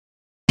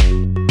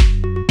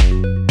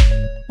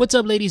What's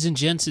up, ladies and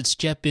gents? It's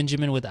Jeff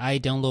Benjamin with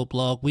iDownload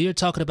Blog. We are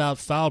talking about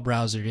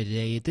FileBrowser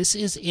today. This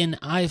is an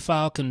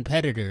iFile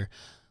competitor.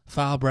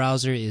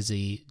 FileBrowser is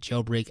a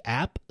jailbreak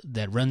app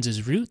that runs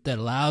as root that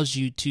allows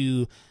you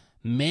to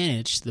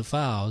manage the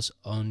files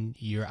on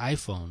your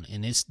iPhone.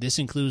 And this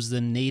includes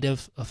the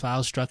native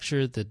file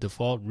structure, the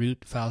default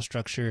root file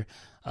structure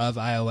of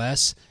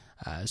iOS.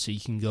 So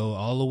you can go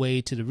all the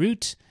way to the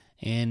root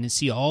and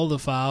see all the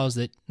files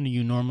that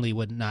you normally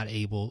would not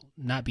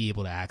be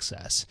able to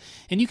access.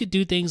 And you could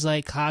do things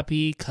like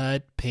copy,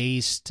 cut,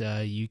 paste.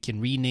 You can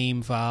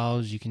rename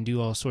files. You can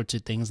do all sorts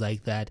of things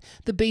like that.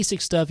 The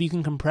basic stuff. You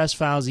can compress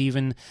files,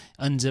 even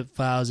unzip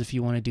files if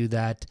you want to do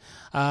that.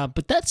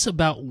 But that's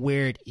about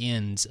where it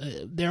ends.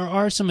 There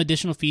are some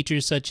additional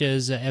features such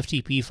as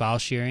FTP file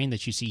sharing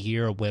that you see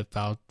here, or web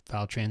file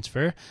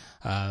transfer.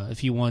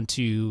 If you want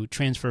to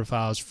transfer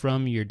files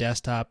from your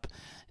desktop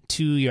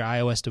to your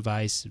iOS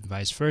device,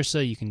 vice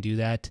versa, you can do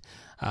that.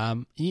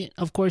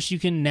 Of course, you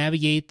can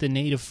navigate the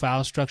native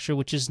file structure,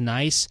 which is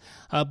nice,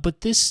 but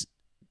this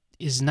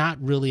is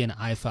not really an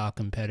iFile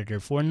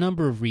competitor for a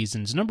number of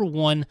reasons. Number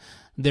one,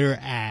 there are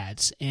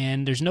ads,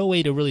 and there's no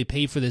way to really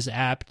pay for this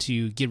app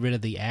to get rid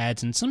of the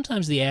ads, and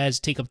sometimes the ads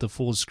take up the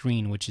full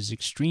screen, which is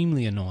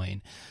extremely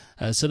annoying.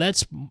 So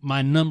that's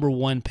my number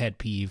one pet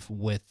peeve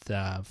with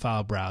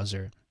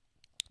FileBrowser.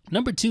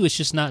 Number two, it's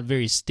just not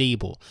very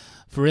stable.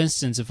 For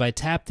instance, if I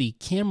tap the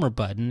camera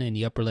button in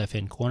the upper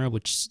left-hand corner,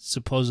 which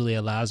supposedly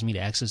allows me to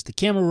access the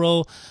camera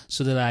roll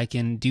so that I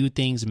can do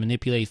things and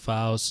manipulate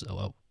files,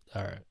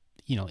 or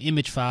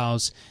image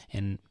files,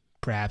 and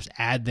perhaps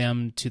add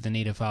them to the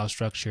native file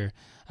structure,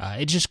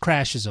 it just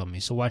crashes on me.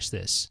 So watch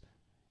this.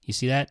 You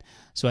see that?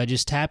 So I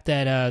just tapped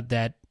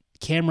that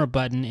camera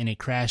button and it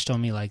crashed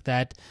on me like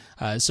that.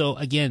 So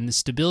again, the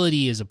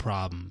stability is a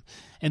problem.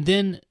 And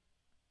then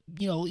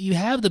you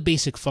have the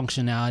basic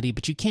functionality,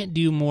 but you can't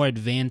do more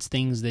advanced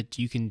things that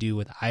you can do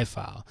with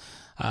iFile.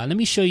 Let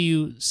me show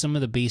you some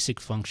of the basic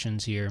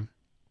functions here.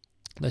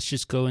 Let's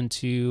just go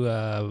into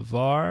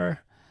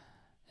var,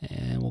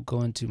 and we'll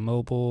go into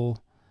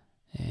mobile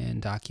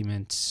and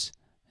documents,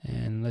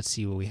 and let's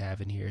see what we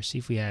have in here. See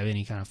if we have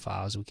any kind of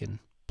files we can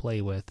play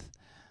with.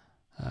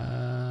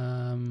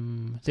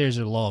 There's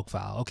a log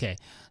file. Okay,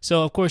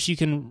 so of course you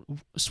can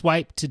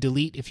swipe to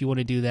delete if you want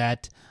to do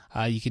that.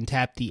 You can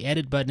tap the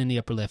edit button in the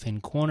upper left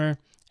hand corner,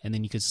 and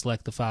then you can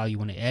select the file you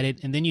want to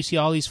edit, and then you see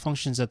all these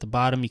functions at the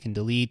bottom. You can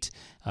delete.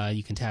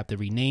 You can tap the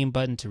rename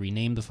button to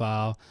rename the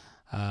file.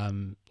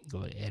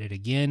 Go to edit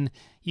again.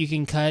 You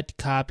can cut,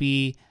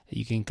 copy.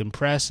 You can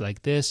compress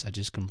like this. I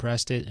just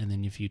compressed it, and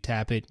then if you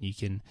tap it, you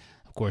can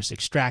of course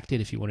extract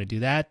it if you want to do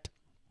that.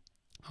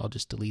 I'll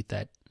just delete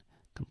that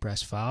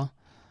compressed file.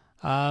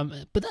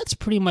 But that's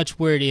pretty much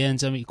where it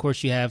ends. I mean, of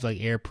course, you have like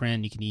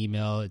AirPrint, you can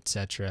email,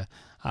 etc.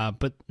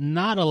 But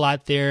not a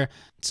lot there.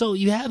 So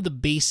you have the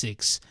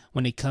basics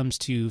when it comes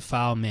to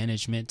file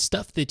management,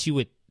 stuff that you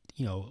would,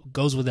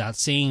 goes without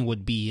saying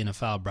would be in a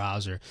file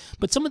browser.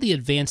 But some of the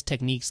advanced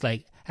techniques,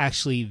 like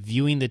actually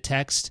viewing the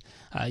text,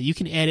 you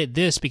can edit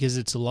this because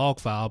it's a log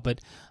file, but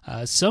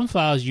some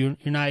files you're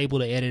not able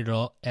to edit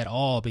at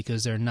all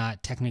because they're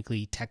not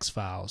technically text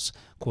files,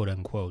 quote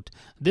unquote.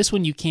 This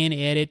one you can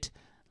edit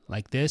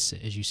like this,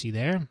 as you see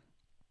there.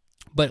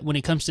 But when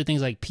it comes to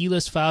things like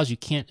plist files, you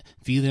can't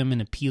view them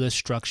in a plist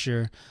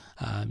structure.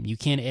 You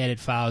can't edit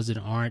files that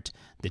aren't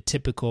the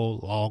typical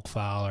log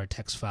file or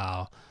text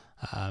file.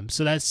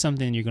 So that's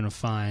something you're going to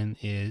find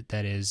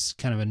that is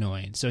kind of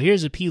annoying. So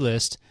here's a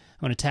plist.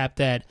 I'm going to tap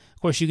that.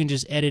 Of course, you can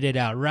just edit it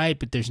outright,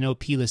 but there's no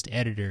plist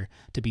editor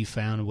to be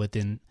found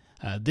within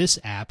this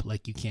app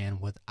like you can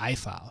with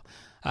iFile.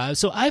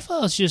 So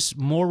iFile is just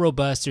more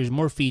robust. There's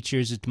more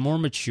features. It's more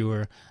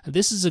mature.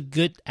 This is a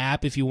good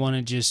app if you want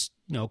to just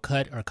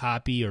cut or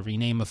copy or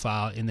rename a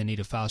file in the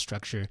native file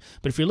structure.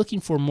 But if you're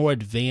looking for more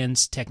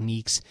advanced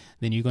techniques,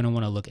 then you're going to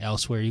want to look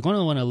elsewhere. You're going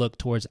to want to look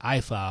towards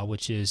iFile,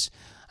 which is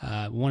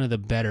one of the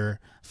better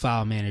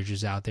file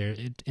managers out there.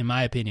 In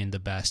my opinion, the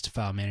best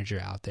file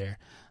manager out there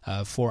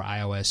for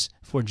iOS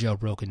for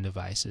jailbroken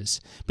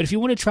devices. But if you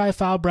want to try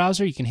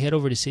FileBrowser, you can head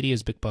over to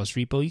Cydia's Big Boss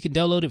repo. You can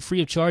download it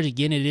free of charge.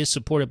 Again, it is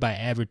supported by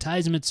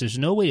advertisements. There's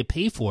no way to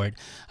pay for it.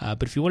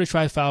 But if you want to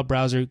try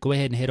FileBrowser, go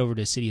ahead and head over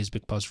to Cydia's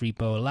Big Boss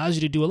repo. It allows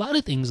you to do a lot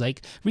of things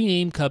like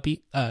rename,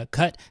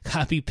 cut,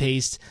 copy,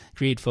 paste,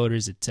 create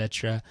folders,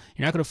 etc.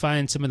 You're not going to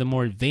find some of the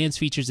more advanced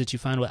features that you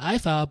find with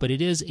iFile, but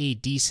it is a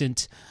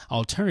decent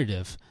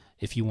alternative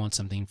if you want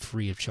something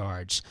free of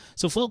charge.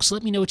 So folks,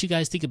 let me know what you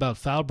guys think about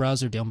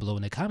FileBrowser down below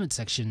in the comment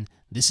section.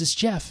 This is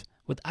Jeff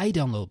with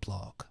iDownload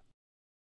Blog.